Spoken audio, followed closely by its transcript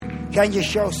Can you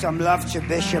show some love to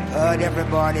Bishop Hurd,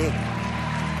 everybody?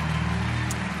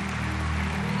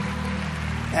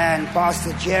 And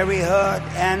Pastor Jerry Hurd,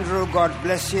 Andrew, God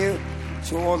bless you.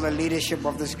 To all the leadership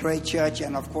of this great church,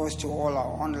 and of course to all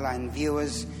our online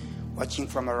viewers watching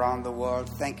from around the world,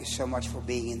 thank you so much for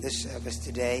being in this service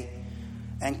today.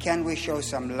 And can we show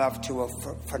some love to a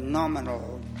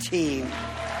phenomenal team?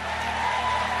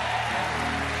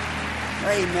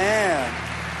 Amen.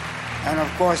 And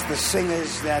of course the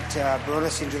singers that brought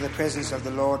us into the presence of the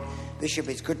Lord. Bishop,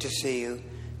 it's good to see you.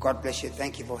 God bless you.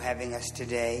 Thank you for having us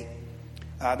today.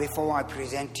 Before I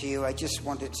present to you, I just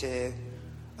wanted to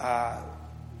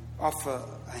offer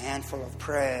a handful of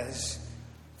prayers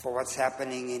for what's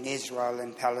happening in Israel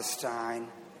and Palestine,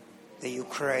 the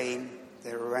Ukraine,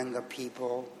 the Rohingya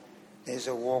people. There's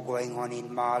a war going on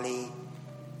in Mali,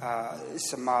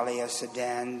 Somalia,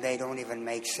 Sudan. They don't even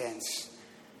make sense.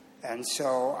 And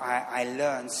so I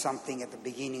learned something at the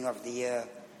beginning of the year.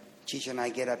 Chicha and I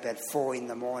get up at 4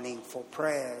 a.m. for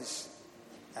prayers,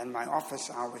 and my office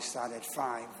hours start at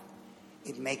 5.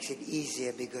 It makes it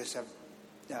easier because of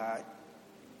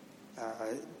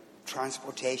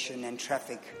transportation and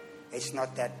traffic. It's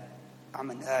not that I'm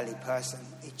an early person.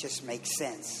 It just makes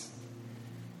sense.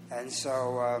 And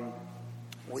so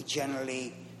we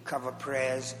generally cover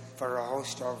prayers for a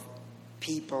host of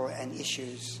people and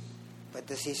issues. But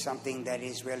this is something that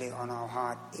is really on our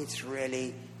heart. It's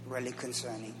really, really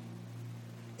concerning.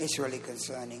 It's really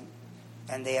concerning.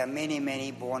 And there are many,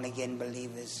 many born-again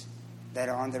believers that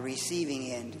are on the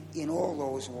receiving end in all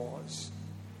those wars.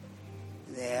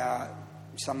 There are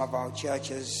some of our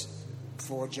churches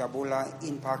for Jabula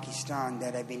in Pakistan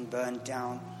that have been burned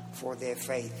down for their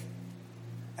faith.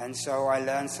 And so I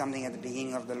learned something at the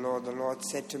beginning of the Lord. The Lord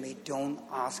said to me, don't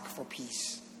ask for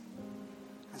peace.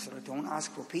 I said, don't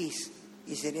ask for peace.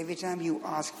 He said, every time you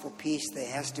ask for peace, there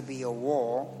has to be a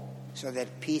war so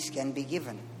that peace can be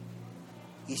given.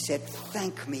 He said,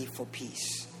 thank me for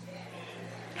peace.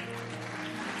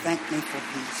 Thank me for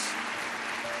peace.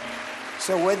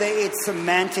 So whether it's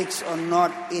semantics or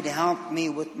not, it helped me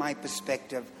with my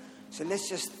perspective. So let's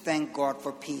just thank God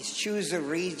for peace. Choose a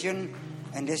region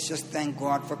and let's just thank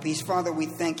God for peace. Father, we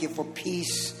thank you for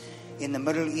peace in the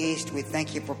Middle East. We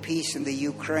thank you for peace in the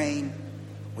Ukraine.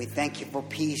 We thank you for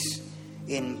peace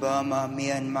in Burma,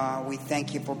 Myanmar. We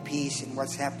thank you for peace in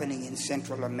what's happening in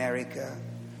Central America,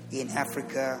 in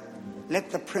Africa.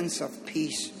 Let the Prince of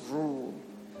Peace rule.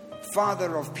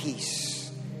 Father of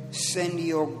peace, send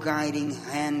your guiding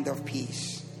hand of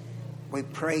peace. We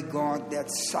pray, God, that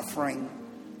suffering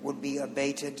would be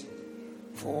abated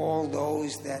for all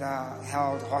those that are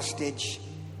held hostage.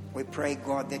 We pray,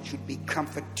 God, that you'd be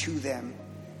comfort to them,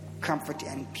 comfort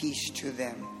and peace to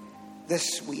them.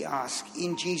 This we ask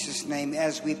in Jesus' name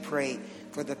as we pray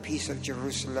for the peace of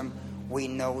Jerusalem. We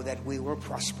know that we will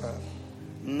prosper.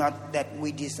 Not that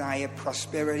we desire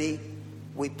prosperity.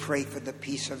 We pray for the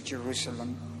peace of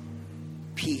Jerusalem.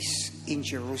 Peace in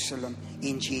Jerusalem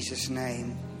in Jesus'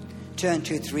 name. Turn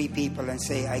to 3 people and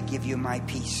say, I give you my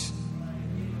peace.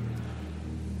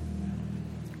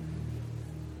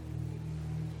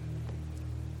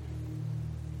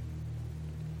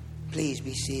 Please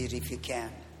be seated if you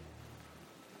can.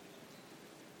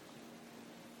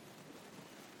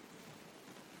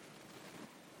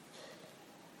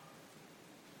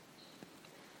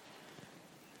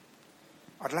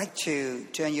 I'd like to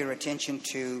turn your attention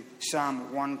to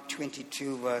Psalm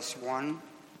 122, verse 1,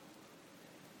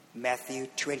 Matthew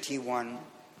 21,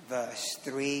 verse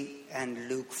 3, and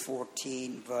Luke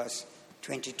 14, verse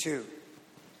 22.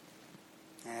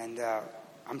 And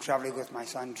I'm traveling with my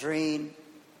son, Dreen.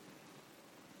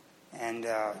 And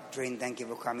Dreen, thank you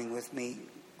for coming with me.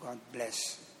 God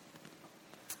bless.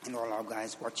 And all our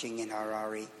guys watching in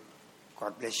Harare,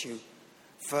 God bless you.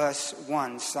 Verse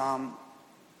 1, Psalm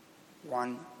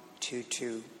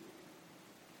 122.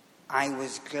 I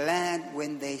was glad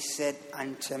when they said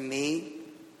unto me,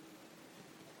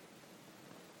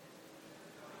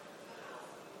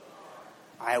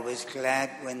 I was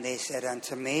glad when they said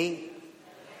unto me.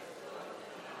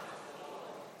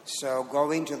 So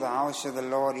going to the house of the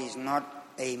Lord is not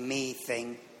a me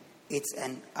thing, it's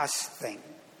an us thing.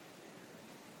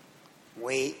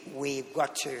 We've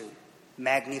got to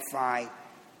magnify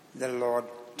the Lord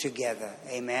together.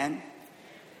 Amen.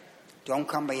 Don't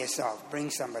come by yourself. Bring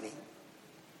somebody.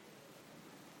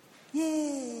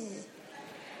 Yeah.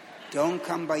 Don't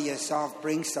come by yourself.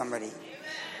 Bring somebody.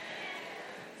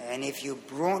 And if you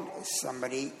brought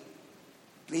somebody,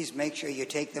 please make sure you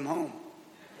take them home.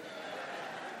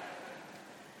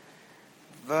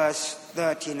 Verse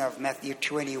 13 of Matthew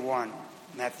 21.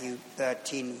 Matthew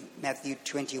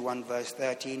 21, verse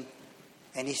 13.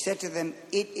 And he said to them,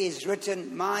 it is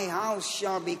written, my house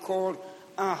shall be called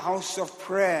a house of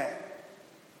prayer,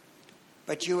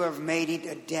 but you have made it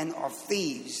a den of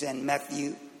thieves. And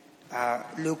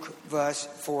Luke verse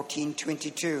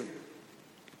 14:22.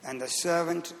 And the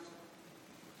servant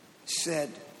said,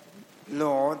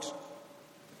 Lord,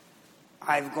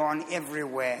 I've gone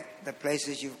everywhere, the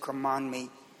places you've commanded me,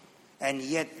 and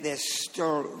yet there's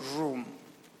still room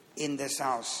in this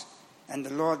house. And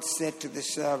the Lord said to the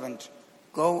servant,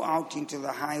 go out into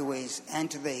the highways and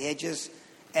to the hedges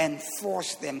and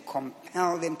force them,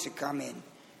 compel them to come in,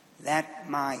 that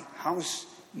my house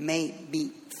may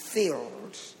be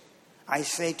filled. I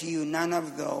say to you, none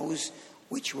of those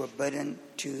which were bidden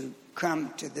to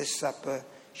come to this supper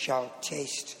shall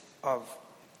taste of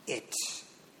it.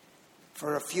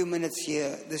 For a few minutes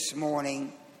here this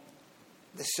morning,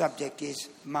 the subject is,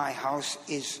 my house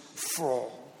is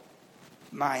full.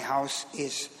 My house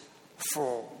is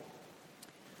full.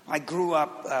 I grew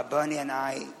up, Bernie and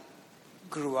I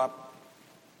grew up,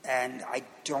 and I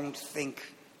don't think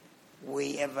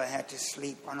we ever had to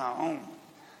sleep on our own,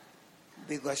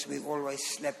 because we always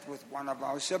slept with one of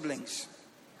our siblings.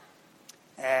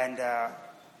 And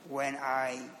when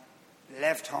I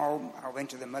left home, I went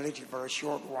to the military for a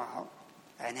short while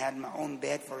and had my own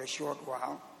bed for a short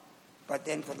while. But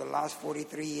then for the last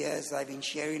 43 years, I've been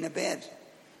sharing a bed.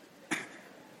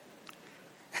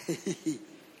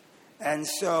 And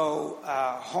so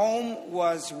home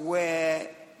was where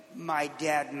my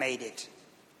dad made it,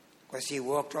 because he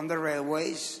worked on the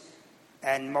railways,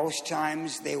 and most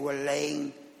times they were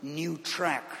laying new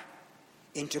track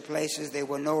into places there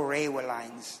were no railway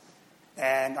lines.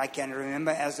 And I can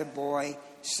remember as a boy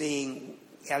seeing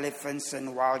elephants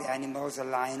and wild animals, a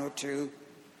lion or two.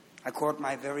 I caught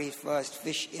my very first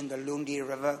fish in the Lundi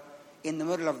River in the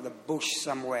middle of the bush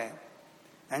somewhere.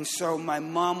 And so my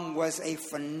mom was a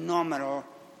phenomenal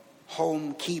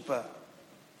home keeper,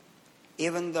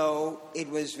 even though it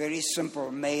was very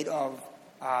simple, made of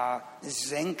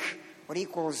zinc. What do you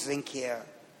call zinc here?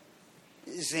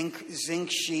 Zinc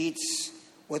sheets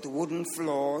with wooden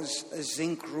floors, a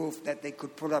zinc roof that they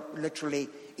could put up literally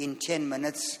in 10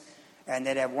 minutes. And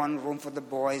they'd have one room for the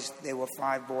boys. There were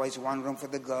 5 boys, one room for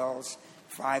the girls,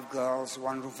 5 girls,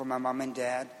 one room for my mom and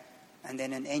dad, and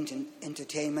then an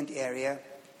entertainment area.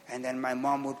 And then my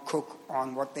mom would cook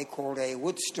on what they called a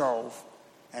wood stove.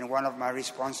 And one of my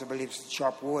responsibilities was to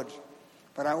chop wood.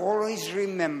 But I always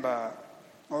remember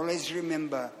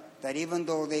that even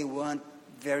though there weren't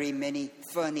very many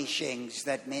furnishings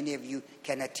that many of you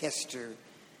can attest to.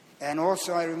 And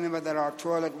also I remember that our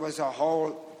toilet was a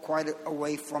hole quite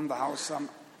away from the house, some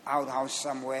outhouse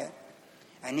somewhere.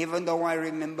 And even though I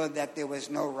remember that there was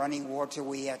no running water,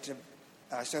 we had to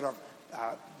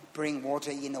bring water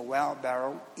in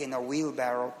a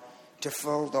wheelbarrow to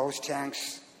fill those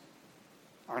tanks.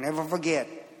 I'll never forget,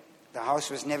 the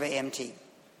house was never empty.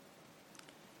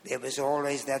 There was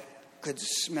always that good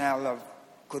smell of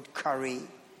good curry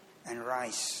and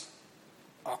rice,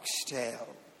 oxtail,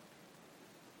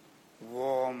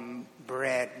 warm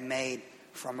bread made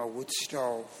from a wood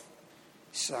stove,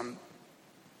 some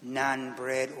naan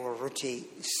bread or roti,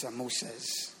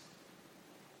 samosas,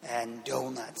 and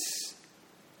donuts.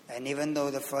 And even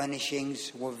though the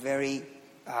furnishings were very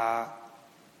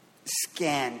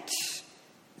scant,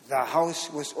 the house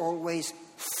was always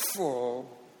full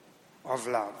of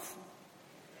love.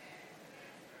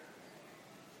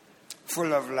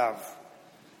 Full of love.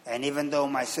 And even though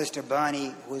my sister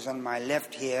Bernie, who's on my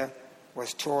left here,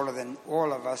 was taller than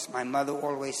all of us, my mother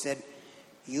always said,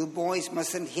 you boys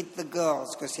mustn't hit the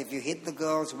girls, because if you hit the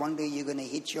girls, one day you're going to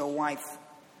hit your wife.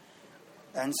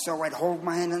 And so I'd hold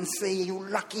my hand and say, you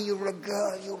lucky you're a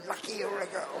girl, you lucky you're a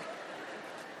girl.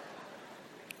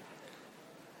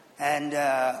 And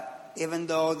even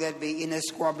though there'd be inner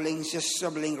squabblings, just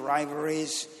sibling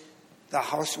rivalries, the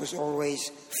house was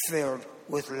always filled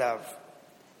with love.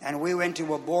 And we went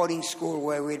to a boarding school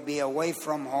where we'd be away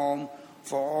from home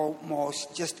for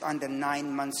almost just under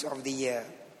 9 months of the year.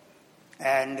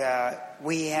 And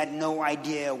we had no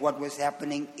idea what was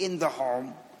happening in the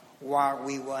home while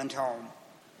we weren't home.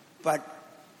 But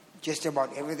just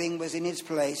about everything was in its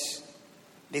place,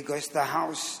 because the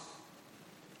house,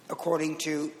 according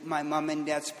to my mom and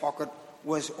dad's pocket,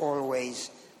 was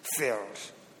always filled.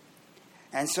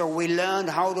 And so we learned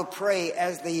how to pray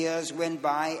as the years went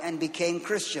by and became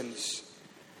Christians.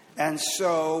 And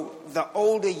so the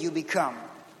older you become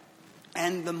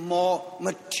and the more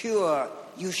mature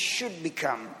you should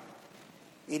become,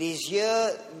 it is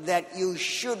here that you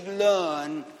should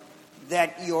learn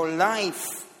that your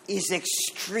life is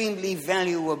extremely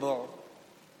valuable.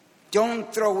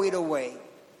 Don't throw it away.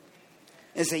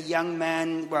 There's a young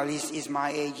man, well, he's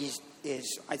my age,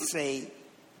 I'd say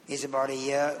he's about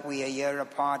we're a year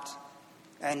apart,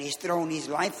 and he's thrown his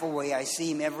life away. I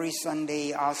see him every Sunday.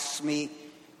 He asks me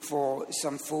for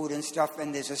some food and stuff,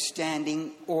 and there's a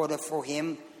standing order for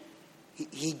him.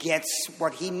 He gets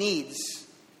what he needs.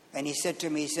 And he said to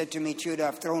me, Tudor,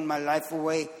 I've thrown my life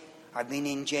away. I've been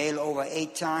in jail over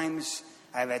 8 times.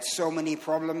 I've had so many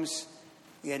problems,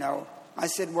 I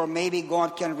said, well, maybe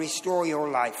God can restore your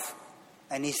life.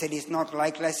 And he said, it's not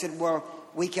likely. I said, well,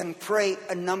 we can pray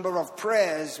a number of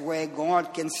prayers where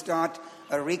God can start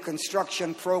a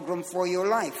reconstruction program for your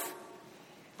life.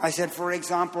 I said, for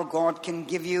example, God can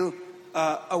give you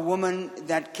a woman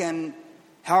that can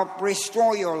help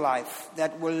restore your life,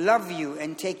 that will love you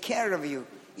and take care of you.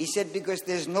 He said, because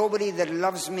there's nobody that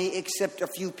loves me except a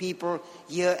few people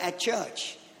here at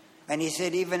church. And he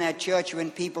said, even at church,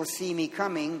 when people see me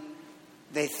coming,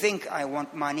 they think I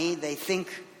want money. They think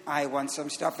I want some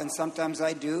stuff, and sometimes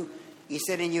I do. He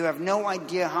said, and you have no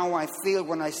idea how I feel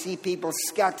when I see people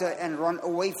scatter and run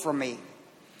away from me.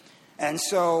 And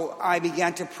so I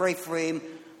began to pray for him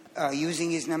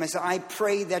using his name. I said, I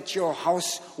pray that your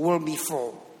house will be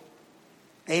full.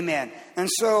 Amen. And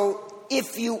so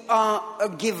if you are a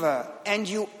giver, and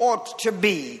you ought to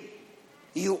be,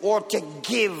 you ought to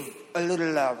give a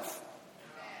little love.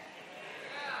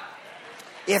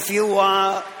 If you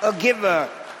are a giver,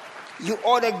 you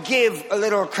ought to give a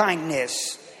little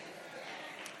kindness.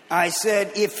 I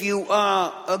said, if you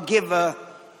are a giver,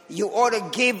 you ought to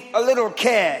give a little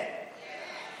care.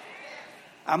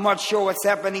 I'm not sure what's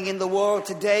happening in the world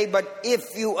today, but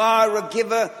if you are a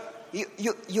giver,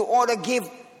 you ought to give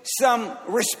some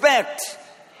respect.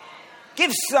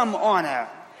 Give some honor.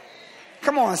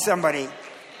 Come on, somebody.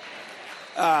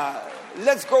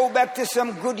 Let's go back to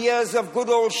some good years of good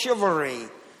old chivalry.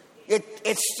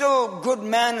 It's still good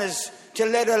manners to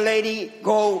let a lady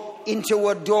go into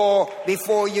a door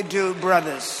before you do,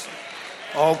 brothers.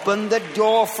 Open the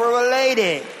door for a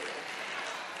lady.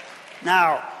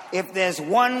 Now, if there's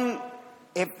one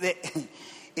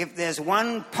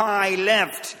pie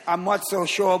left, I'm not so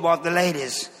sure about the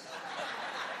ladies.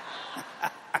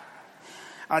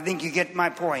 I think you get my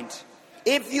point.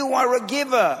 If you are a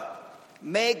giver,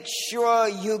 make sure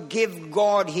you give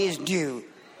God his due.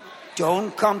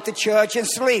 Don't come to church and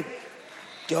sleep.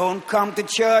 Don't come to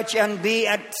church and be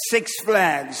at Six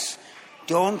Flags.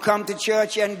 Don't come to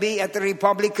church and be at the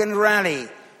Republican rally.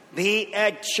 Be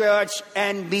at church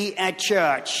and be at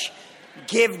church.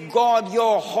 Give God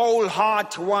your whole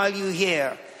heart while you're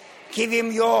here. Give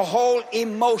him your whole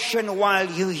emotion while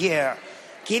you're here.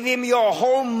 Give him your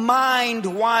whole mind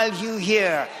while you're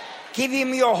here. Give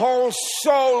him your whole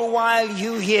soul while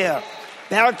you're here.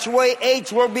 Beltway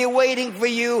 8 will be waiting for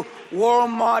you.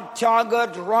 Walmart,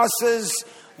 Target, Ross's,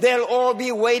 they'll all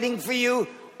be waiting for you.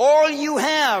 All you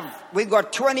have, we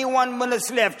got 21 minutes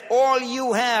left. All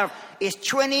you have is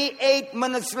 28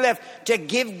 minutes left to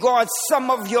give God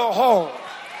some of your whole.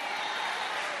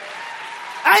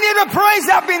 I need a praise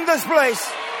up in this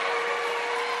place.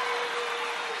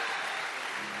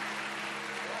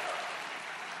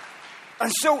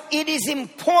 And so it is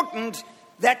important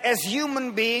that as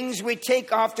human beings we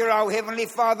take after our Heavenly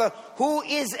Father, who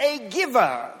is a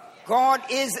giver. God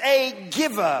is a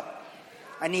giver.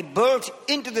 And he built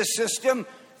into the system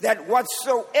that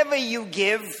whatsoever you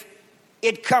give,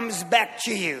 it comes back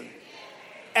to you.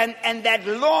 And that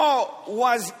law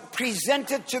was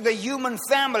presented to the human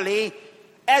family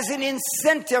as an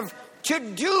incentive to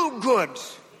do good.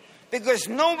 Because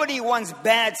nobody wants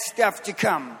bad stuff to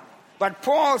come. But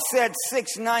Paul said,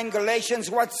 6:9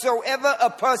 Galatians, whatsoever a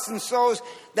person sows,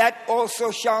 that also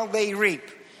shall they reap.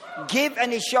 Give,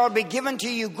 and it shall be given to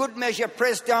you, good measure,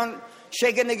 pressed down,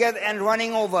 shaken together, and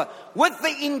running over. With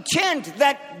the intent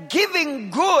that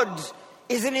giving good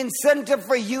is an incentive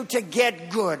for you to get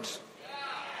good.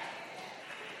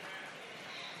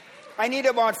 I need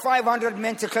about 500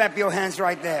 men to clap your hands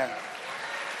right there.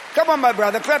 Come on, my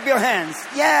brother, clap your hands.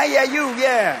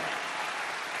 Yeah.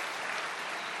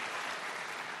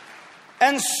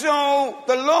 And so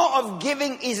the law of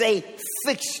giving is a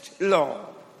fixed law.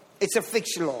 It's a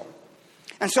fixed law.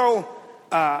 And so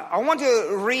I want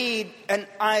to read an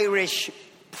Irish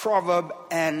proverb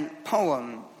and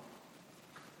poem.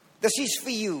 This is for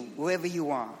you, whoever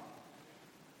you are.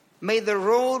 May the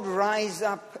road rise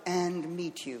up and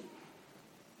meet you.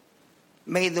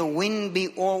 May the wind be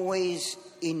always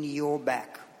in your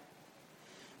back.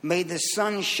 May the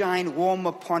sun shine warm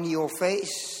upon your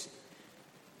face.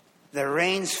 The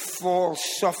rains fall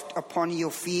soft upon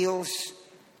your fields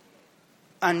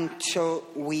until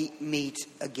we meet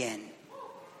again.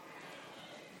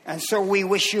 And so we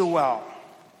wish you well.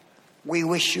 We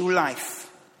wish you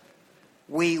life.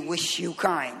 We wish you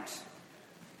kind.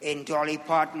 In Dolly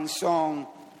Parton's song,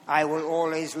 I Will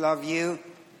Always Love You,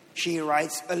 she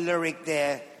writes a lyric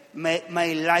there,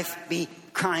 may life be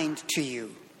kind to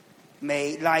you.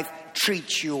 May life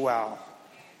treat you well.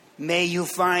 May you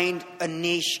find a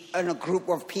niche and a group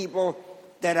of people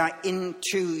that are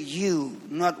into you,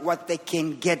 not what they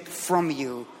can get from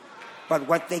you, but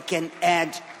what they can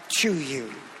add to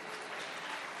you.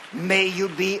 May you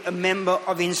be a member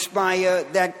of Inspire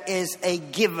that is a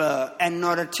giver and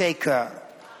not a taker.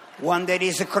 One that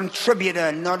is a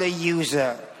contributor, not a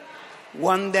user.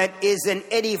 One that is an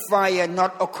edifier,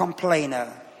 not a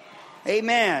complainer.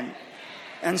 Amen.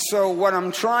 And so what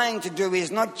I'm trying to do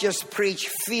is not just preach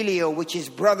filio, which is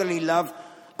brotherly love.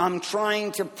 I'm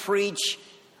trying to preach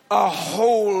a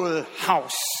whole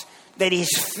house that is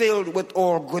filled with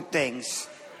all good things.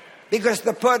 Because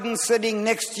the person sitting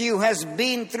next to you has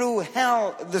been through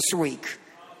hell this week.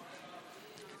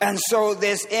 And so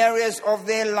there's areas of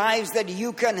their lives that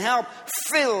you can help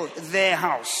fill their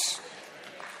house.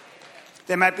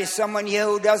 There might be someone here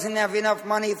who doesn't have enough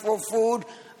money for food.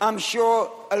 I'm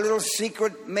sure a little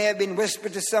secret may have been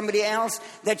whispered to somebody else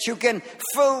that you can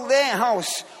fill their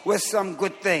house with some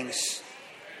good things.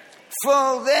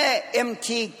 Fill their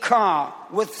empty car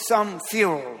with some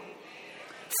fuel.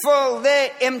 Fill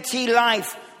their empty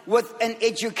life with an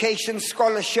education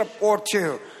scholarship or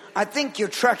two. I think you're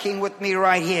tracking with me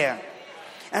right here.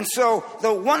 And so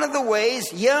one of the ways,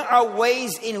 here are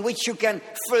ways in which you can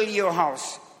fill your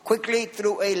house. Quickly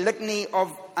through a litany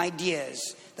of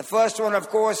ideas. The first one, of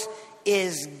course,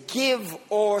 is give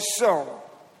or sow.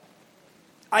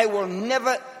 I will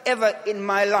never, ever in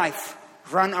my life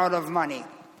run out of money.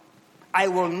 I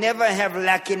will never have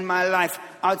lack in my life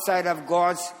outside of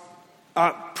God's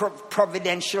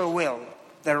providential will.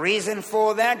 The reason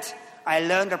for that, I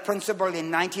learned a principle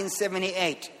in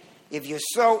 1978. If you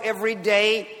sow every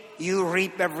day, you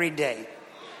reap every day.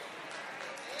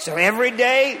 So every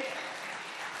day,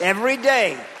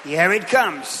 here it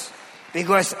comes.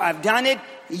 Because I've done it,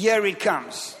 here it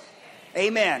comes.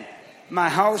 Amen. My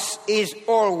house is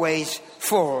always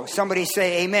full. Somebody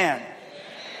say amen.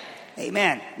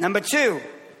 Amen. Number 2,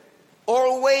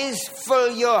 always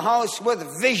fill your house with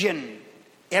vision.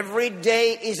 Every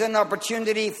day is an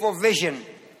opportunity for vision.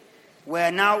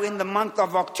 We're now in the month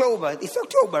of October. It's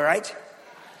October, right?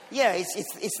 Yeah,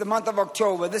 it's the month of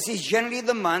October. This is generally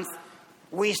the month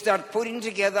we start putting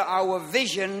together our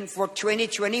vision for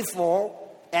 2024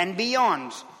 and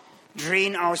beyond.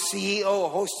 Dreen, our CEO,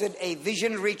 hosted a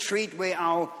vision retreat where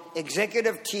our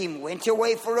executive team went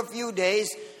away for a few days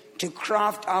to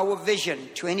craft our vision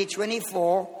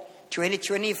 2024,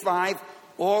 2025,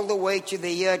 all the way to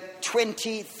the year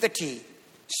 2030,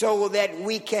 so that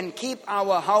we can keep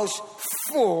our house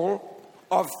full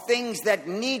of things that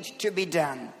need to be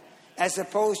done, as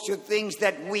opposed to things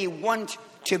that we want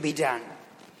to be done.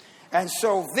 And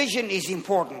so vision is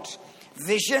important.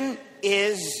 Vision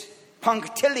is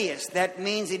punctilious. That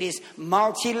means it is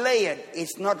multi-layered.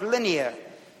 It's not linear.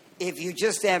 If you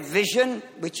just have vision,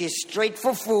 which is straight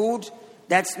for food,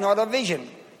 that's not a vision.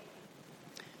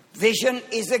 Vision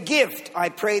is a gift. I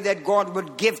pray that God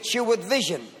would gift you with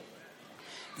vision.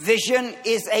 Vision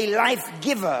is a life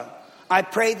giver. I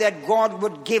pray that God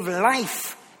would give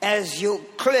life as you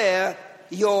clear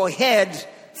your head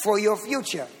for your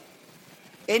future.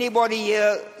 Anybody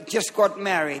here just got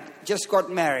married?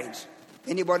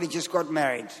 Anybody just got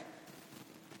married?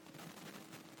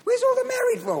 Where's all the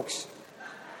married folks?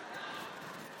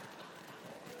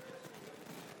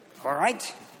 All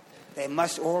right. They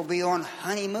must all be on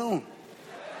honeymoon.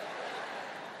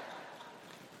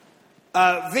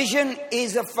 Vision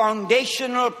is a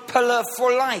foundational pillar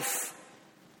for life.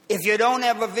 If you don't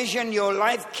have a vision, your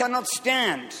life cannot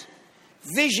stand.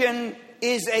 Vision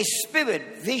is a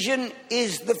spirit. Vision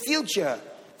is the future.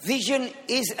 Vision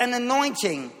is an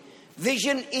anointing.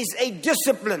 Vision is a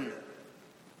discipline.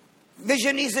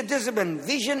 Vision is a discipline.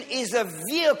 Vision is a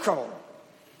vehicle.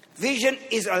 Vision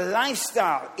is a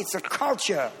lifestyle. It's a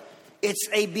culture. It's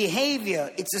a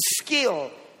behavior. It's a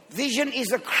skill. Vision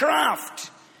is a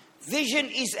craft. Vision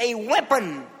is a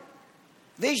weapon.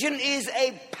 Vision is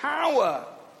a power.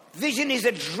 Vision is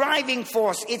a driving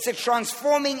force. It's a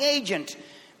transforming agent.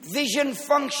 Vision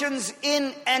functions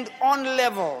in and on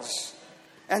levels.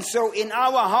 And so in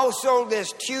our household,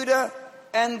 there's Tudor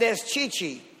and there's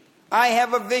Chi-Chi. I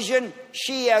have a vision.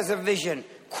 She has a vision.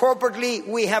 Corporately,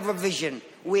 we have a vision.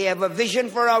 We have a vision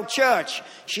for our church.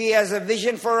 She has a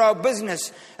vision for our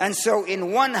business. And so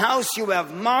in one house, you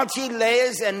have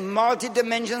multi-layers and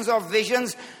multi-dimensions of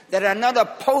visions that are not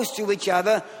opposed to each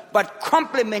other, but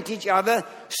complement each other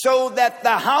so that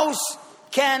the house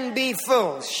can be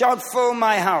filled. Shout, fill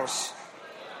my house.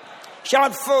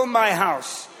 Shout, fill my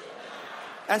house.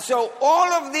 And so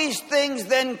all of these things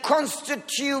then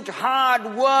constitute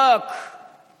hard work.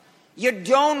 You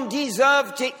don't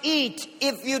deserve to eat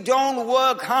if you don't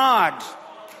work hard.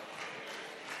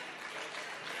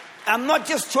 I'm not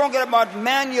just talking about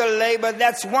manual labor.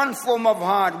 That's one form of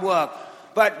hard work.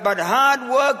 But hard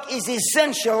work is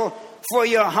essential for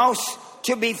your house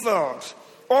to be filled.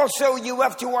 Also, you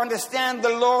have to understand the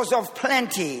laws of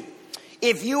plenty.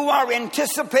 If you are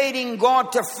anticipating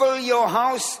God to fill your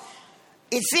house,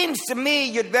 it seems to me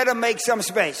you'd better make some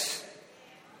space.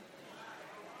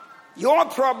 Your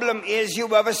problem is you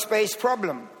have a space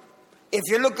problem. If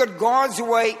you look at God's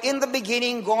way, in the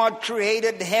beginning, God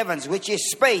created the heavens, which is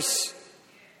space.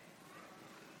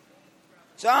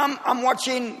 So I'm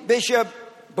watching Bishop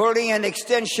building an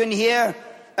extension here,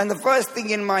 and the first thing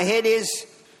in my head is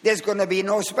there's going to be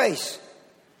no space.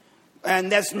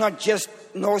 And that's not just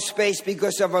no space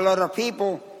because of a lot of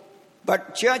people,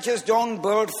 but churches don't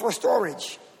build for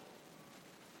storage.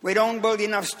 We don't build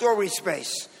enough storage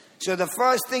space. So the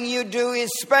first thing you do is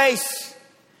space.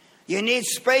 You need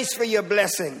space for your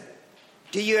blessing.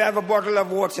 Do you have a bottle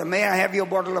of water? May I have your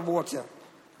bottle of water?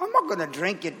 I'm not going to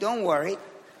drink it, don't worry.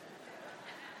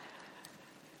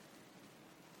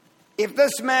 If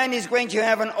this man is going to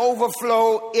have an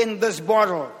overflow in this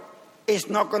bottle, it's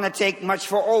not going to take much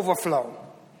for overflow.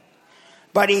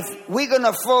 But if we're going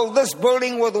to fill this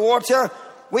building with water,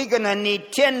 we're going to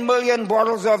need 10 million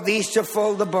bottles of these to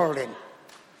fill the building.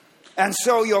 And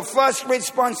so your first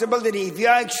responsibility, if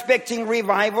you're expecting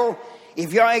revival,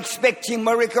 if you're expecting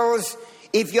miracles,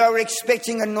 if you're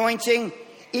expecting anointing,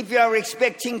 if you're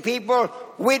expecting people,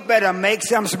 we'd better make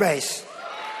some space.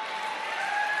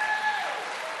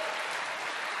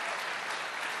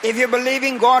 If you're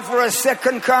believing God for a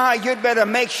second car, you'd better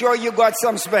make sure you got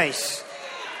some space.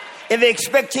 If you're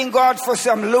expecting God for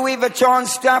some Louis Vuitton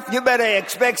stuff, you better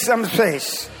expect some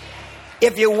space.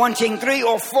 If you're wanting 3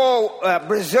 or 4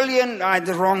 Brazilian,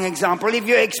 the wrong example. If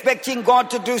you're expecting God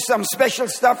to do some special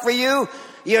stuff for you,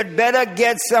 you'd better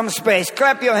get some space.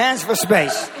 Clap your hands for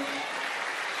space.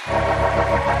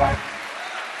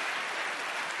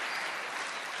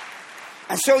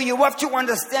 And so you have to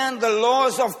understand the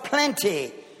laws of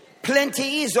plenty.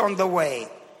 Plenty is on the way.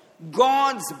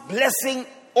 God's blessing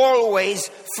always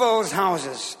fills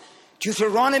houses.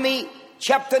 Deuteronomy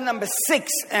chapter number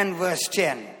 6 and verse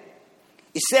 10.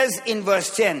 It says in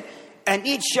verse 10, and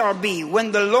it shall be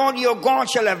when the Lord your God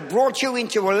shall have brought you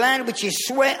into a land which he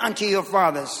sware unto your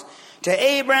fathers, to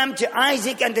Abraham, to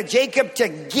Isaac, and to Jacob, to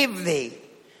give thee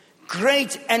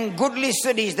great and goodly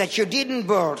cities that you didn't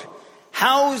build,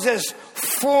 houses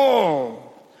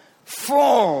full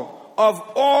of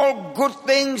all good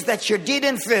things that you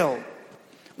didn't fill,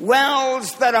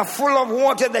 wells that are full of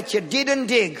water that you didn't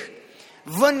dig,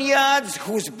 vineyards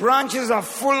whose branches are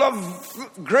full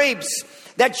of grapes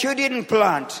that you didn't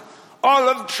plant,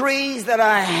 olive trees that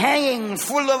are hanging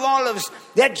full of olives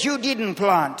that you didn't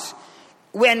plant.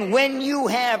 When you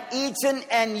have eaten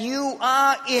and you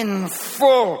are in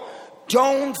full,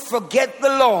 don't forget the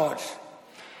Lord.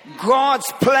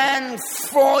 God's plan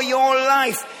for your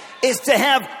life is to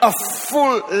have a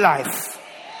full life.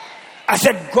 I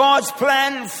said God's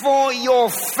plan for your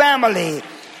family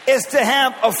is to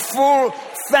have a full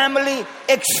family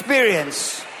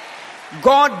experience.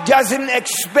 God doesn't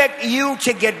expect you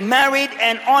to get married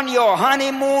and on your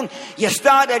honeymoon you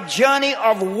start a journey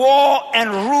of war and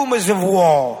rumors of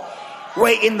war,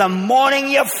 where in the morning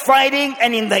you're fighting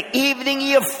and in the evening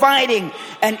you're fighting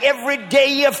and every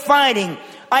day you're fighting.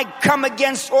 I come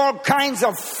against all kinds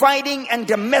of fighting and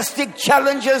domestic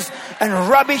challenges and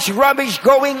rubbish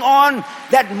going on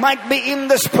that might be in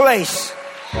this place.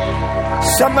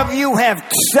 Some of you have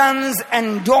sons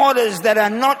and daughters that are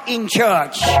not in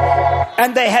church,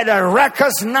 and they had a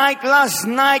raucous night last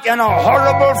night and a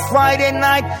horrible Friday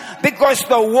night because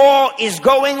the war is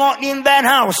going on in that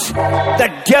house.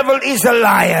 The devil is a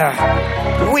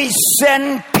liar. We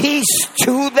send peace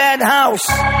to that house.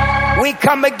 We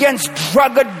come against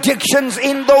drug addictions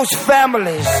in those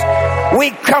families.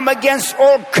 We come against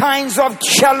all kinds of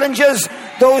challenges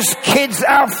those kids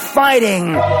are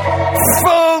fighting.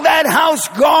 Fill that house,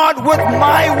 God, with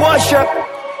my worship.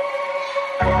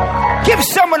 Give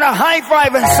someone a high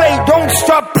five and say, don't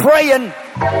stop praying.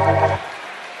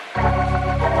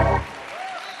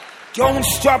 Don't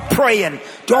stop praying.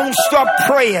 Don't stop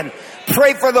praying.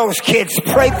 Pray for those kids.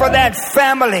 Pray for that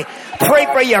family. Pray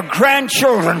for your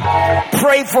grandchildren.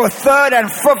 Pray for 3rd and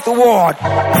 5th Ward.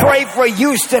 Pray for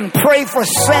Houston. Pray for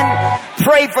Sin.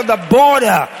 Pray for the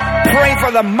border. pray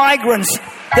for the migrants.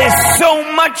 There's so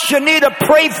much you need to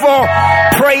pray for.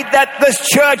 Pray that this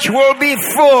church will be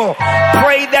full.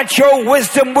 Pray that your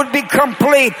wisdom would be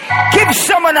complete. Give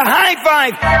someone a high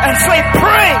five and say,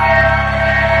 pray.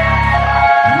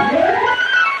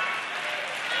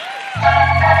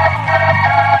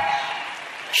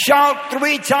 Shout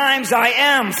 3 times, I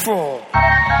am full.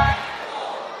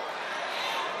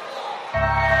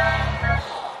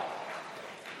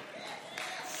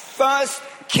 First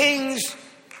Kings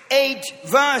 8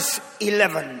 verse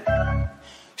 11.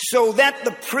 So that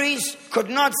the priest could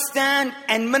not stand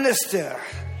and minister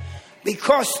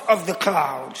because of the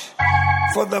cloud.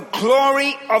 For the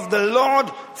glory of the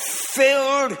Lord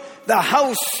filled the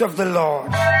house of the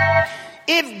Lord.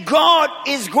 If God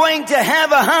is going to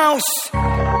have a house,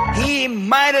 He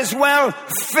might as well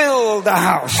fill the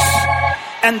house.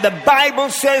 And the Bible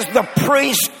says the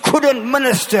priest couldn't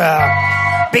minister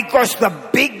because the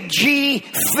big G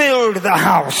filled the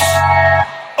house.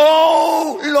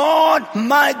 Oh Lord,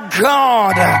 my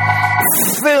God,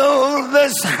 fill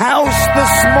this house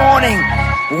this morning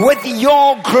with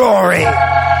your glory.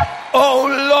 Oh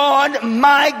Lord,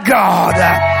 my God,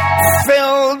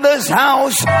 fill this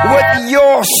house with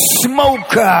your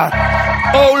smoke.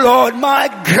 Oh Lord, my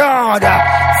God,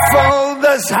 fill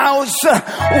this house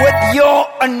with your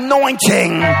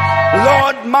anointing.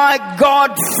 Lord, my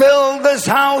God, fill this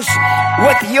house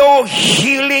with your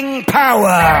healing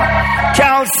power.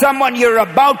 Tell someone you're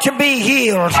about to be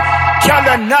healed. Tell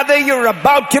another you're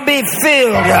about to be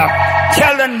filled.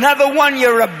 Tell another one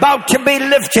you're about to be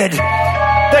lifted.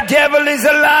 The devil is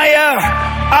a liar.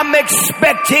 I'm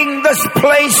expecting this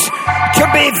place to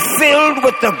be filled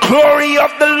with the glory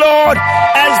of the Lord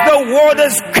as the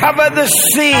waters cover the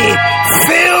sea.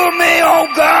 Fill me, oh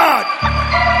God.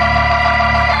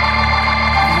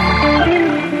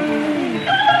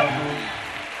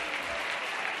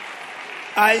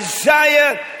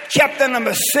 Isaiah chapter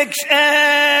number 6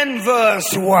 and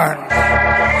verse 1.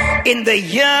 In the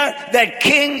year that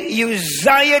King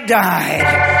Uzziah died,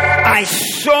 I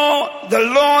saw the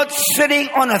Lord sitting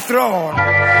on a throne,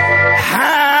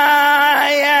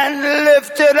 high and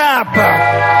lifted up,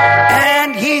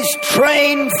 and His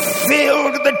train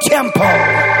filled the temple.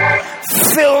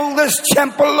 Fill this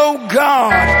temple, O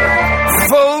God.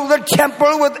 Fill the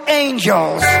temple with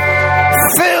angels.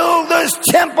 Fill this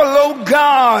temple, O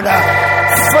God.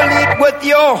 Fill it with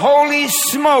your holy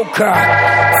smoke.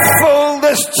 Fill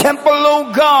this temple,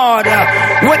 O God,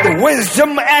 with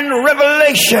wisdom and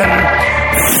revelation.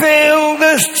 Fill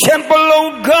this temple,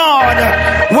 O God,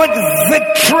 with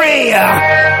victory.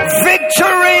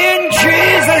 Victory in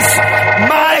Jesus,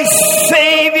 my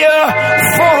Savior,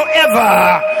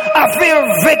 forever. I feel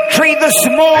victory this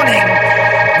morning.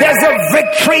 There's a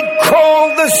victory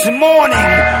call this morning.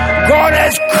 God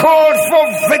has called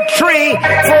for victory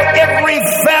for every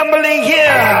family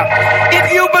here.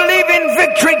 If you believe in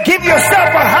victory, give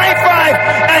yourself a high five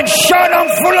and shout, I'm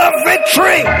full of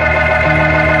victory.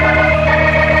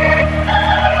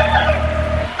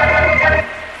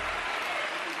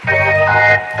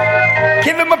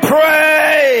 Give Him a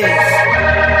praise.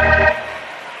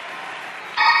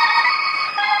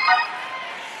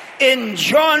 In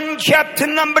John chapter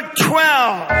number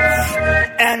 12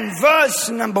 and verse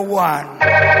number 1.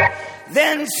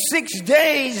 Then 6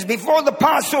 days before the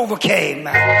Passover came,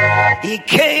 He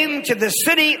came to the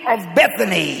city of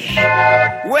Bethany,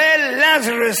 where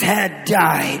Lazarus had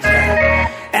died,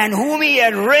 and whom He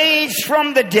had raised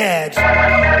from the dead.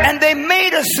 And they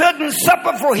made a certain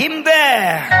supper for Him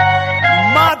there.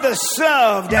 Martha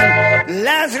served, and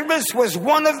Lazarus was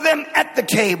one of them at the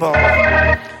table.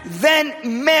 Then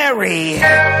Mary,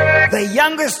 the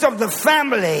youngest of the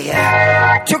family,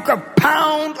 took a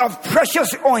pound of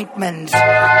precious ointment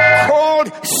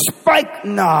called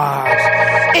spikenard.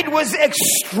 It was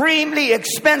extremely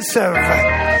expensive,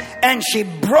 and she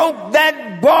broke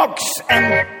that box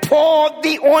and poured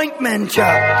the ointment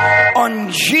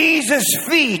on Jesus'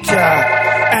 feet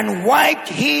and wiped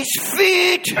His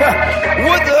feet with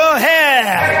her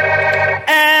hair,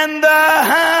 and the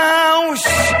house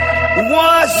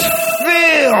was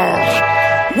filled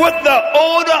with the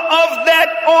odor of that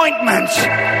ointment.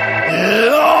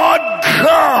 Lord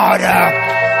God,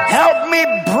 help me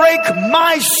break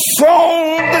my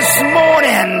soul this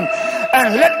morning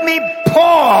and let me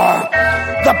pour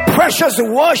the precious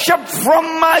worship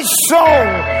from my soul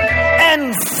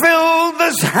and fill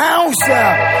this house,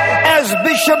 as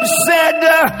Bishop said,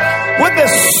 with a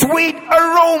sweet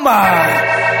aroma.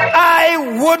 I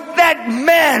would that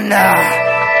men,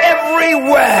 every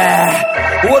everywhere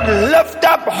would lift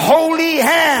up holy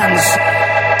hands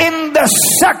in the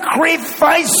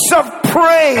sacrifice of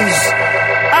praise.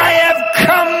 I have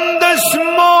come this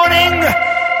morning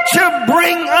to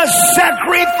bring a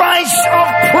sacrifice of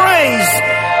praise.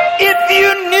 If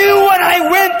you knew what I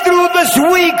went through this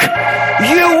week,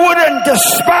 you wouldn't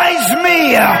despise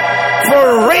me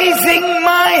for raising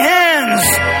my hands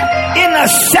in a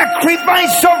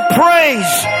sacrifice of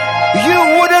praise. You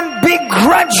wouldn't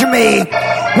begrudge me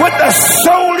with a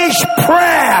soulish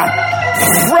prayer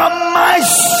from my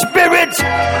spirit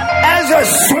as a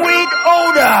sweet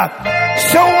odor,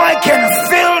 so I can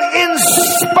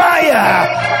inspire,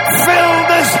 fill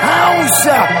this house,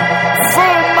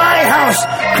 fill my house.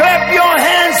 Clap your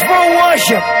hands for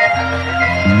worship.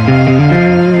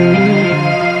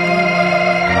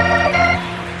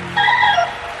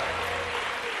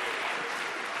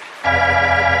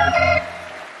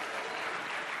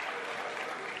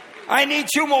 I need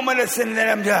 2 more minutes and then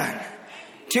I'm done.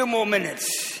 2 more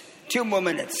minutes. 2 more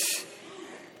minutes.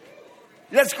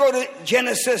 Let's go to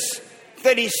Genesis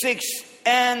 36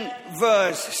 and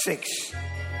verse 6.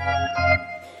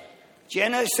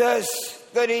 Genesis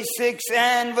 36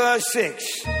 and verse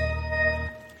 6.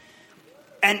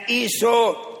 And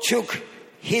Esau took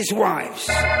his wives,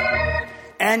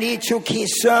 and he took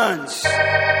his sons,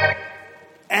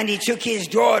 and he took his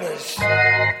daughters,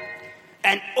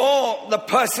 and all the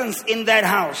persons in that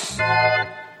house,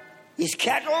 his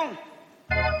cattle,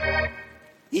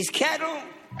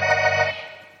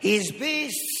 his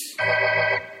beasts,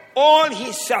 all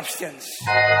his substance,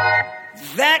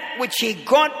 that which he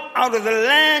got out of the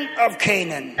land of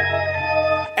Canaan,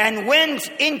 and went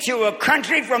into a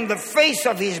country from the face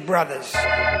of his brothers.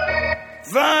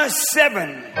 Verse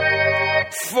 7,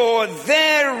 for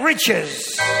their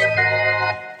riches,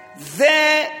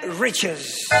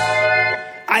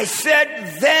 I said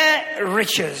their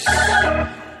riches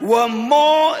were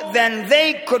more than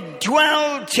they could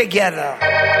dwell together,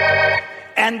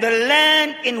 and the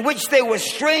land in which they were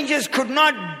strangers could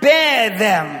not bear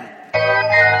them,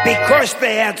 because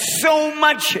they had so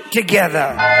much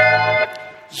together.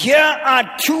 Here are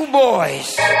 2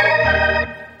 boys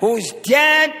whose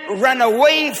dad ran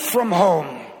away from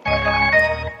home.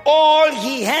 All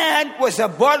he had was a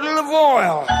bottle of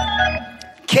oil.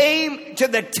 Came to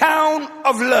the town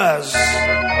of Luz.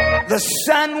 The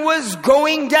sun was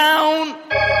going down,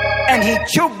 and he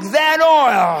took that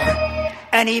oil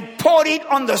and he poured it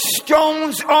on the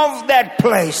stones of that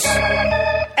place.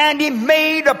 And he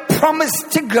made a promise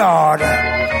to God.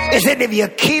 He said, if you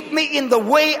keep me in the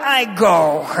way I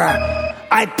go,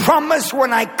 I promise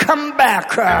when I come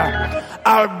back,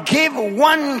 I'll give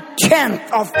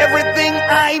 1/10 of everything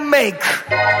I make.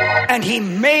 And he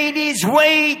made his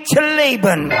way to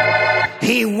Laban.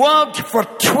 He worked for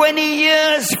 20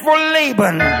 years for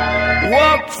Laban.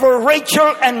 Worked for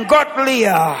Rachel and got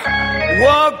Leah.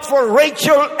 Worked for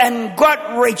Rachel and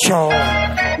got Rachel.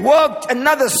 Worked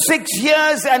another 6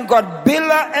 years and got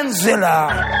Bilhah and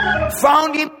Zillah.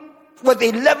 Found him with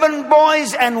 11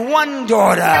 boys and 1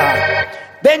 daughter.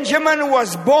 Benjamin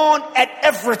was born at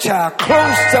Ephratah,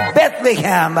 close to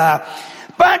Bethlehem.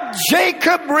 But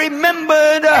Jacob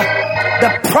remembered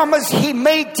the promise he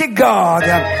made to God,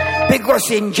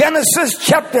 because in Genesis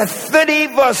chapter 30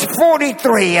 verse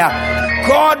 43,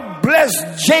 God blessed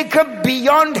Jacob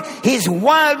beyond his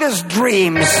wildest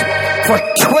dreams. For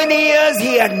 20 years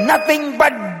he had nothing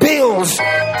but bills.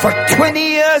 For 20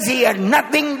 years he had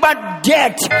nothing but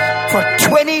debt. For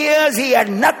 20 years he had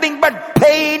nothing but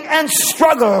pain and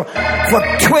struggle. For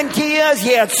 20 years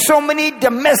he had so many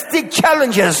domestic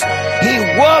challenges. He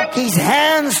worked his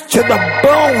hands to the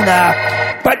bone.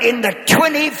 But in the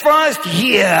 21st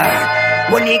year,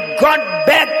 when he got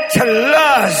back to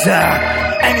Luz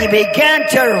and he began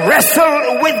to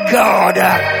wrestle with God,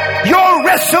 your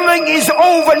wrestling is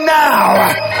over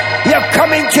now. You're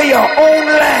coming to your own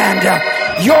land.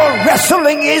 Your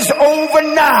wrestling is over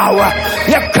now.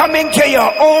 You're coming to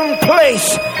your own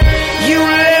place. You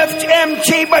left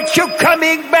empty, but you're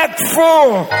coming back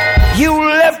full. You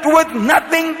left with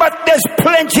nothing, but there's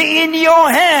plenty in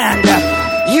your hand.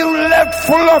 You left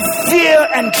full of fear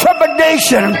and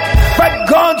trepidation, but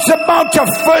God's about to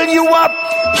fill you up.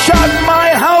 Shout, my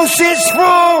house is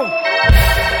full.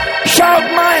 Shout,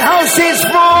 my house is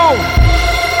full.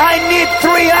 I need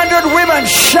 300 women.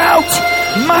 Shout,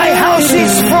 my house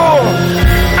is full.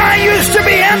 I used to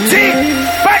be empty,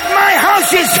 but my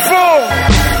house is full.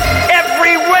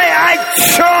 Everywhere I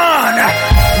turn,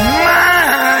 my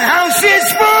house is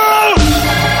full.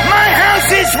 My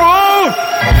house is full.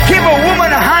 Give a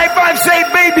woman a high five, say,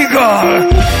 baby girl,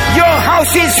 your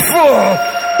house is full.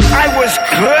 I was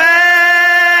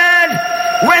glad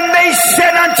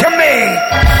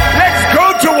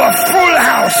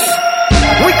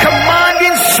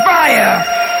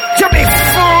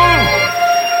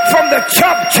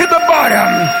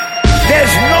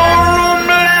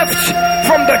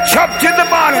top to the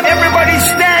bottom. Everybody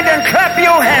stand and clap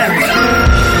your hands.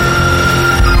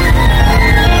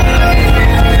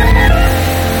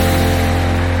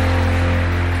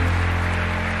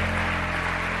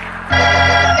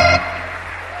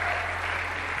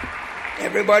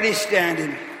 Everybody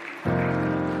standing.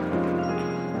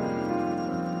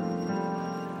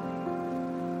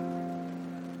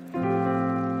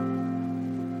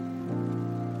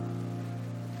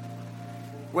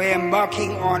 We're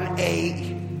embarking on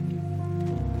a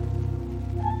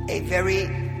very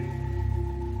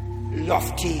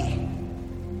lofty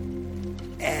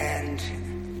and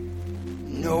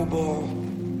noble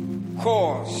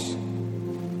cause.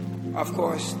 Of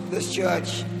course, this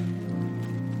church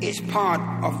is part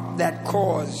of that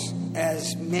cause,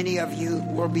 as many of you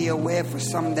will be aware, for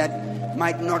some that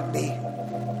might not be.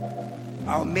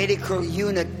 Our medical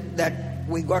unit that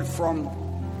we got from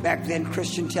back then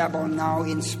Christian Chapel, now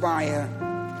Inspire,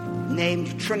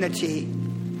 named Trinity,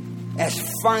 has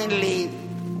finally,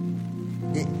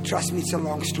 trust me, it's a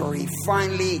long story,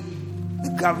 finally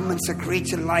the government's agreed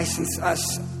to license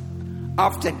us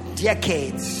after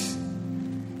decades.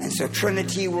 And so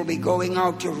Trinity will be going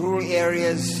out to rural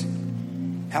areas,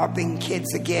 helping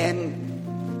kids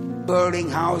again, building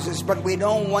houses. But we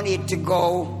don't want it to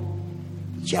go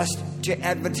just to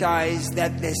advertise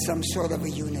that there's some sort of a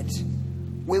unit.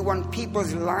 We want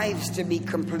people's lives to be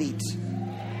complete.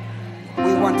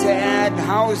 We want to add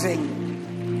housing.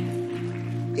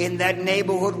 In that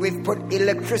neighborhood, we've put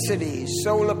electricity,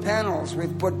 solar panels.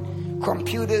 We've put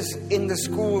computers in the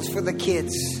schools for the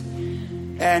kids.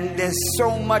 And there's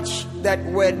so much that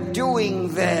we're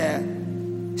doing there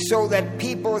so that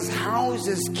people's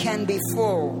houses can be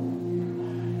full.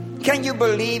 Can you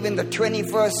believe in the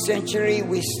 21st century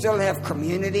we still have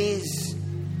communities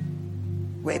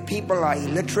where people are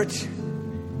illiterate?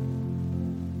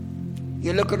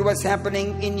 You look at what's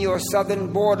happening in your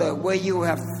southern border, where you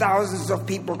have thousands of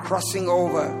people crossing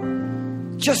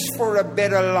over just for a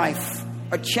better life,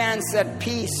 a chance at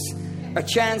peace, a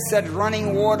chance at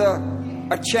running water,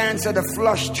 a chance at a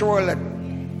flush toilet.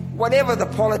 Whatever the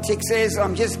politics is,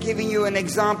 I'm just giving you an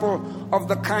example of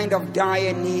the kind of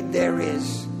dire need there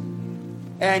is.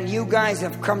 And you guys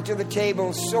have come to the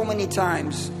table so many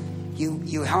times.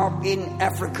 You help in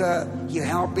Africa, you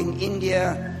help in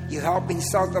India, you help in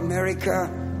South America,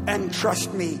 and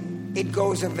trust me, it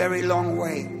goes a very long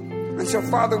way. And so,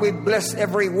 Father, we bless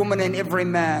every woman and every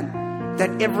man,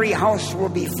 that every house will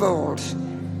be filled,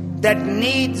 that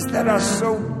needs that are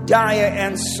so dire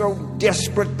and so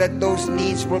desperate, that those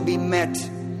needs will be met.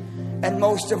 And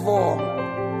most of all,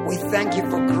 we thank you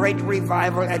for great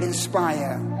revival at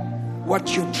Inspire.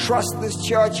 What you trust this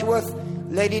church with,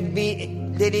 let it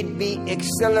be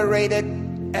accelerated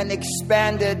and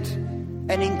expanded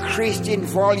and increased in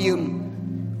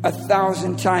volume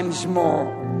 1,000 times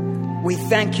more. We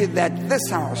thank you that this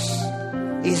house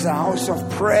is a house of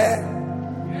prayer.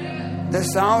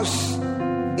 This house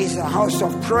is a house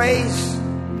of praise.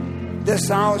 This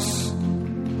house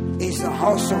is a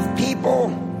house of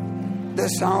people.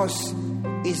 This house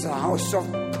is a house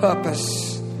of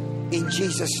purpose. In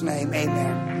Jesus' name,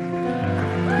 amen.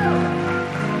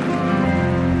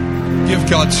 Give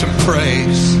God some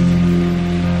praise.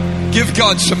 Give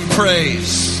God some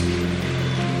praise.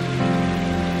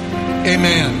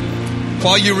 Amen.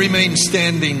 While you remain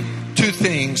standing, two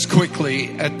things quickly.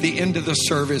 At the end of the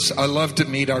service, I love to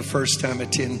meet our first-time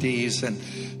attendees and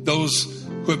those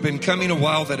who have been coming a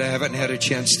while that I haven't had a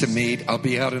chance to meet. I'll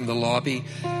be out in the lobby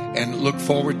and look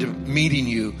forward to meeting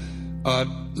you.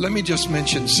 Let me just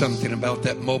mention something about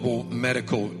that mobile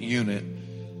medical unit.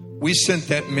 We sent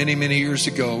that many, many years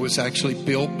ago. It was actually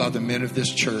built by the men of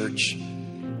this church,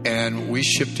 and we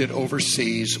shipped it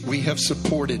overseas. We have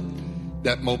supported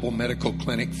that mobile medical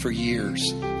clinic for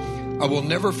years. I will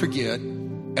never forget,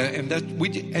 and that we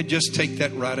just take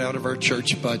that right out of our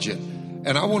church budget.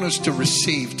 And I want us to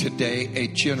receive today a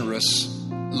generous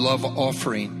love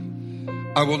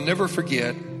offering. I will never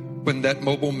forget when that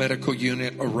mobile medical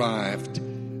unit arrived.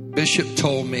 Bishop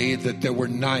told me that there were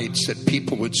nights that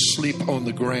people would sleep on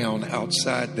the ground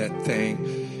outside that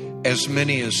thing. As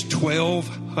many as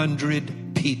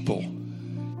 1,200 people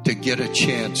to get a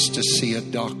chance to see a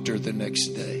doctor the next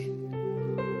day.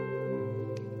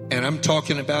 And I'm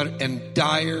talking about in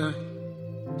dire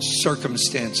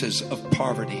circumstances of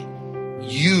poverty.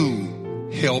 You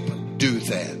help do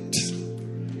that.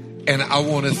 And I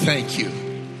want to thank you.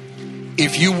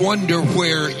 If you wonder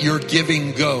where your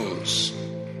giving goes,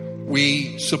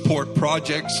 we support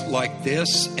projects like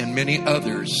this and many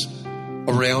others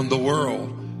around the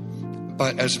world,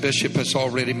 but as Bishop has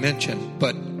already mentioned.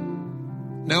 But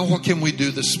now what can we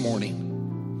do this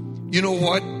morning? You know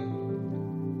what?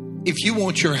 If you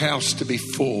want your house to be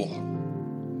full,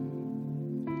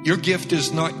 your gift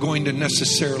is not going to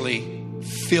necessarily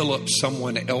fill up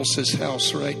someone else's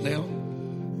house right now,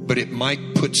 but it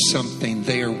might put something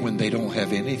there when they don't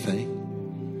have anything.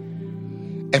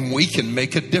 And we can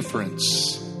make a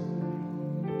difference.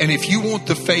 And if you want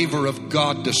the favor of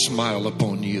God to smile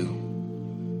upon you,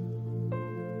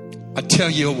 I tell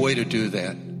you a way to do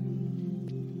that.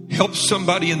 Help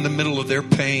somebody in the middle of their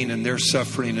pain and their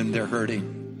suffering and their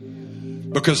hurting.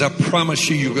 Because I promise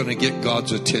you, you're going to get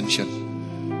God's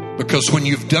attention. Because when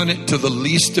you've done it to the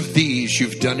least of these,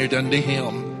 you've done it unto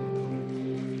Him.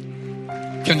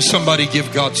 Can somebody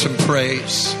give God some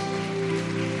praise?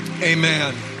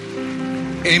 Amen.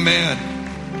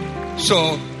 Amen.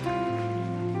 So,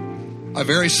 I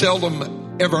very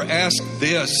seldom ever ask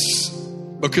this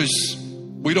because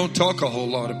we don't talk a whole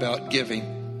lot about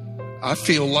giving. I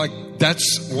feel like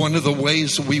that's one of the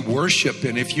ways we worship.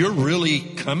 And if you're really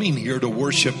coming here to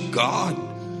worship God,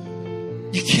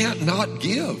 you can't not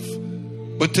give.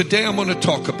 But today I'm going to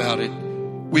talk about it.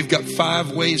 We've got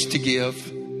 5 ways to give.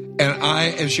 And I,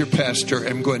 as your pastor,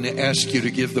 am going to ask you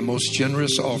to give the most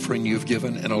generous offering you've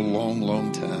given in a long,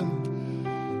 long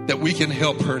time. That we can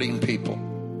help hurting people.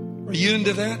 Are you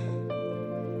into that?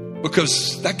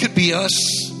 Because that could be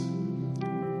us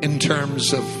in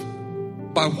terms of,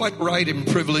 by what right and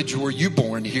privilege were you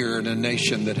born here in a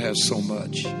nation that has so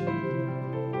much?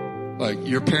 Like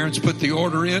your parents put the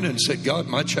order in and said, God,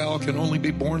 my child can only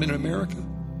be born in America?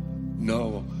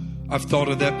 No. I've thought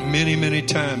of that many, many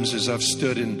times as I've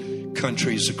stood in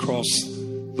countries across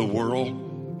the world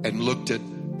and looked at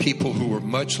people who were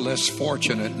much less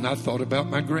fortunate. And I thought about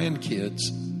my grandkids.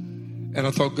 And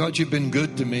I thought, God, you've been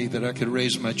good to me that I could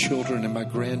raise my children and my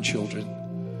grandchildren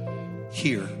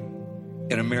here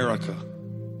in America.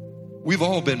 We've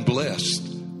all been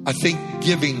blessed. I think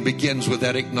giving begins with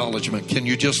that acknowledgement. Can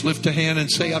you just lift a hand and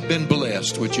say, I've been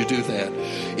blessed? Would you do that?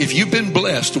 If you've been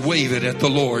blessed, wave it at the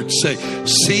Lord. Say,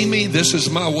 see me, this is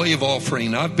my way of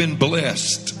offering. I've been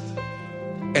blessed.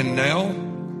 And now,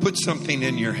 put something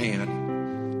in your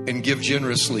hand and give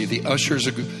generously. The ushers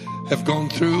have gone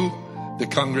through the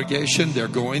congregation. They're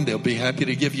going. They'll be happy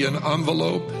to give you an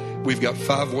envelope. We've got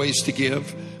 5 ways to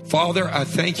give. Father, I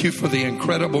thank you for the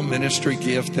incredible ministry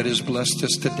gift that has blessed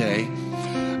us today.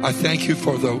 I thank you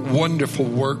for the wonderful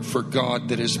work for God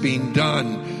that is being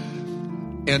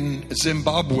done in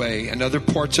Zimbabwe and other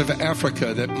parts of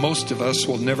Africa that most of us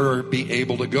will never be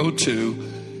able to go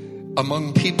to,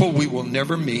 among people we will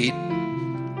never meet.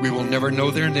 We will never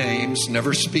know their names,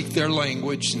 never speak their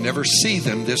language, never see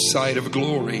them this side of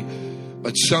glory.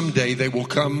 But someday they will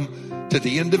come to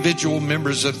the individual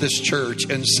members of this church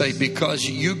and say, because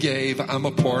you gave, I'm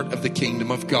a part of the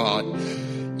kingdom of God.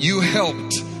 You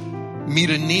helped meet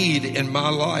a need in my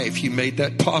life. You made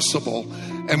that possible.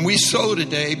 And we sow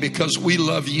today because we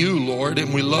love you, Lord,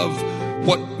 and we love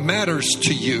what matters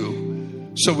to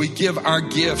you. So we give our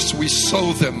gifts. We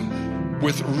sow them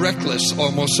with reckless,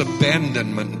 almost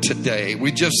abandonment today.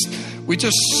 We just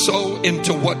sow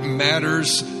into what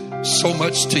matters so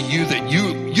much to you that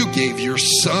you gave your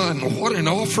son. What an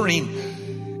offering.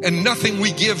 And nothing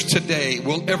we give today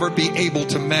will ever be able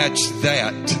to match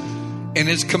that in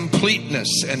its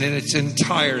completeness and in its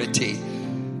entirety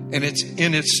and it's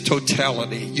in its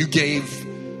totality. You gave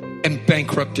and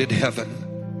bankrupted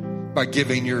heaven by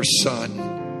giving your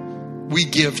son. We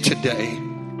give today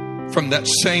from that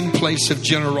same place of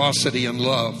generosity and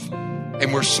love.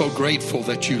 And we're so grateful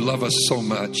that you love us so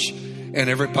much. And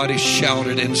everybody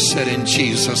shouted and said, in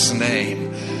Jesus'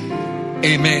 name,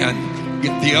 amen.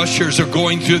 The ushers are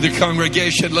going through the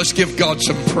congregation. Let's give God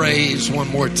some praise one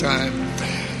more time.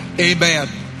 Amen.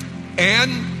 And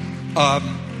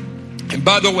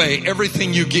by the way,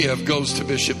 everything you give goes to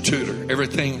Bishop Tudor.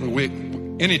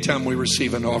 Anytime we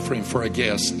receive an offering for a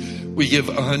guest, we give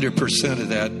 100% of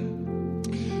that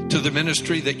to the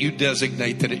ministry that you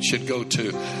designate that it should go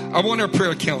to. I want our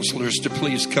prayer counselors to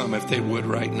please come if they would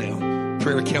right now.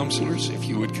 Prayer counselors, if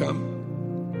you would come.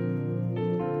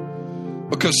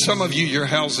 Because some of you, your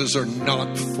houses are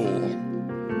not full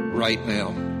right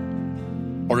now.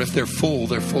 Or if they're full of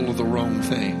the wrong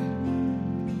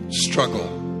thing.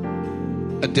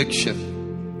 Struggle,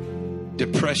 addiction,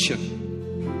 depression.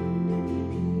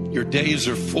 Your days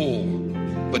are full,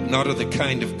 but not of the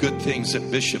kind of good things that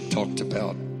Bishop talked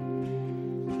about.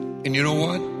 And you know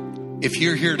what? If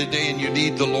you're here today and you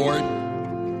need the Lord,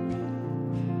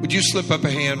 Would you slip up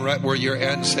a hand right where you're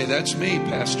at and say, that's me,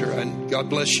 Pastor. And God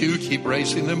bless you. Keep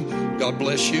raising them. God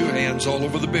bless you. Hands all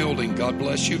over the building. God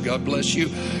bless you. God bless you.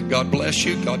 God bless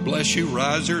you. God bless you.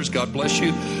 Risers, God bless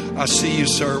you. I see you,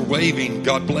 sir, waving.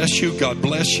 God bless you. God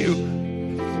bless you.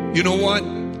 You know what?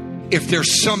 If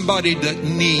there's somebody that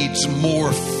needs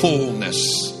more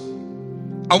fullness,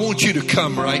 I want you to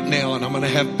come right now, and I'm going to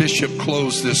have Bishop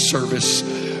close this service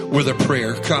with a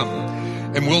prayer. Come.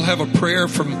 And we'll have a prayer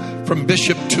from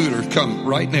Bishop Tudor. Come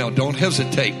right now. Don't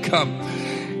hesitate. Come.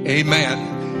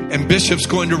 Amen. And Bishop's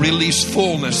going to release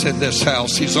fullness in this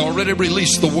house. He's already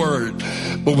released the word.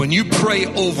 But when you pray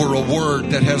over a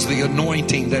word that has the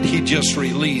anointing that he just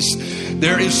released,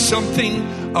 there is something,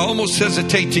 I almost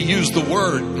hesitate to use the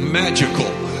word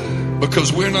magical.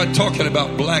 Because we're not talking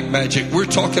about black magic. We're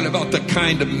talking about the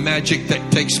kind of magic that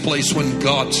takes place when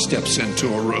God steps into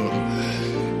a room.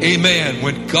 Amen.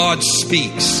 When God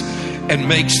speaks and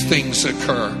makes things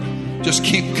occur. Just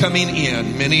keep coming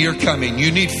in. Many are coming.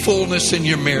 You need fullness in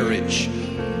your marriage.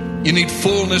 You need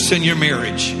fullness in your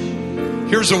marriage.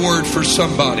 Here's a word for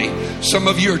somebody. Some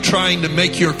of you are trying to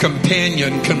make your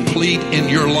companion complete in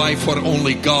your life what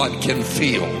only God can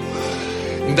feel.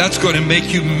 And that's going to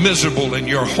make you miserable in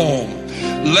your home.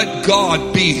 Let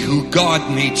God be who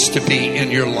God needs to be in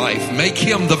your life. Make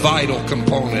him the vital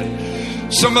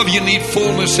component. Some of you need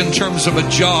fullness in terms of a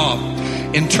job,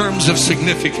 in terms of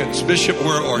significance. Bishop,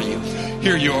 where are you?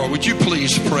 Here you are. Would you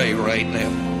please pray right now?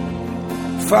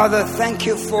 Father, thank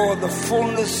you for the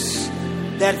fullness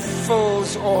that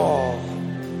fills all.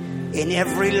 In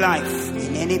every life,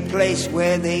 in any place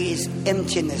where there is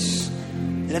emptiness,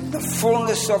 let the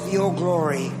fullness of your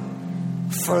glory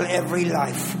fill every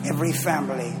life, every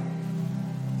family.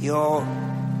 Your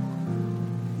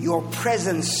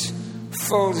presence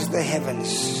fills the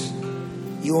heavens.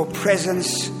 Your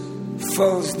presence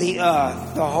fills the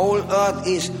earth. The whole earth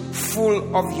is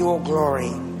full of your glory.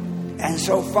 And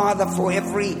so, Father, for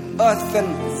every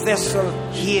earthen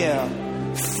vessel here,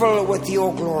 fill with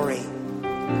your glory.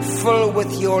 Fill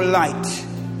with your light.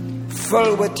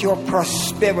 Fill with your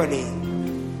prosperity.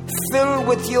 Fill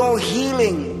with your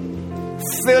healing.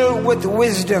 Fill with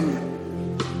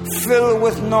wisdom. Fill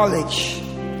with knowledge.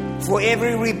 For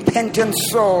every repentant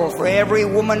soul, for every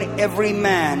woman, every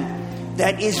man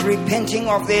that is repenting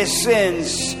of their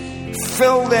sins,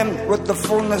 fill them with the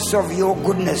fullness of your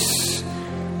goodness.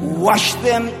 Wash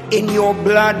them in your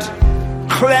blood.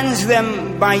 Cleanse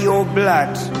them by your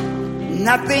blood.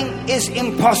 Nothing is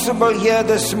impossible here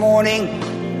this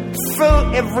morning.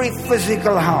 Fill every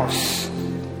physical house.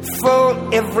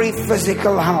 Fill every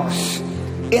physical house.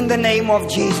 In the name of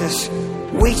Jesus,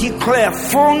 we declare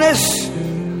fullness.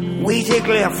 We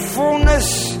declare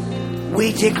fullness.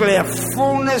 We declare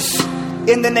fullness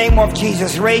in the name of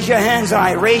Jesus. Raise your hands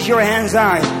high. Raise your hands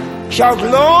high. Shout,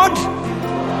 Lord,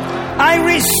 I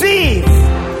receive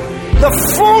the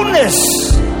fullness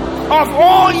of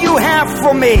all you have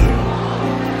for me.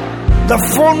 The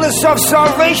fullness of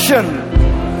salvation.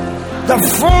 The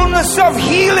fullness of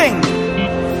healing.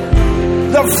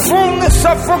 The fullness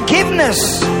of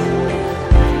forgiveness.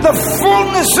 The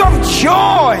fullness of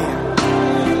joy.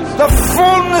 The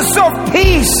fullness of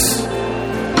peace.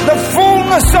 The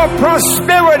fullness of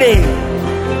prosperity.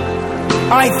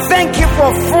 I thank you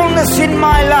for fullness in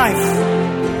my life.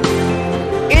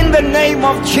 In the name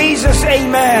of Jesus,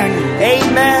 amen.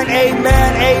 Amen,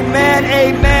 amen, amen,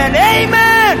 amen, amen.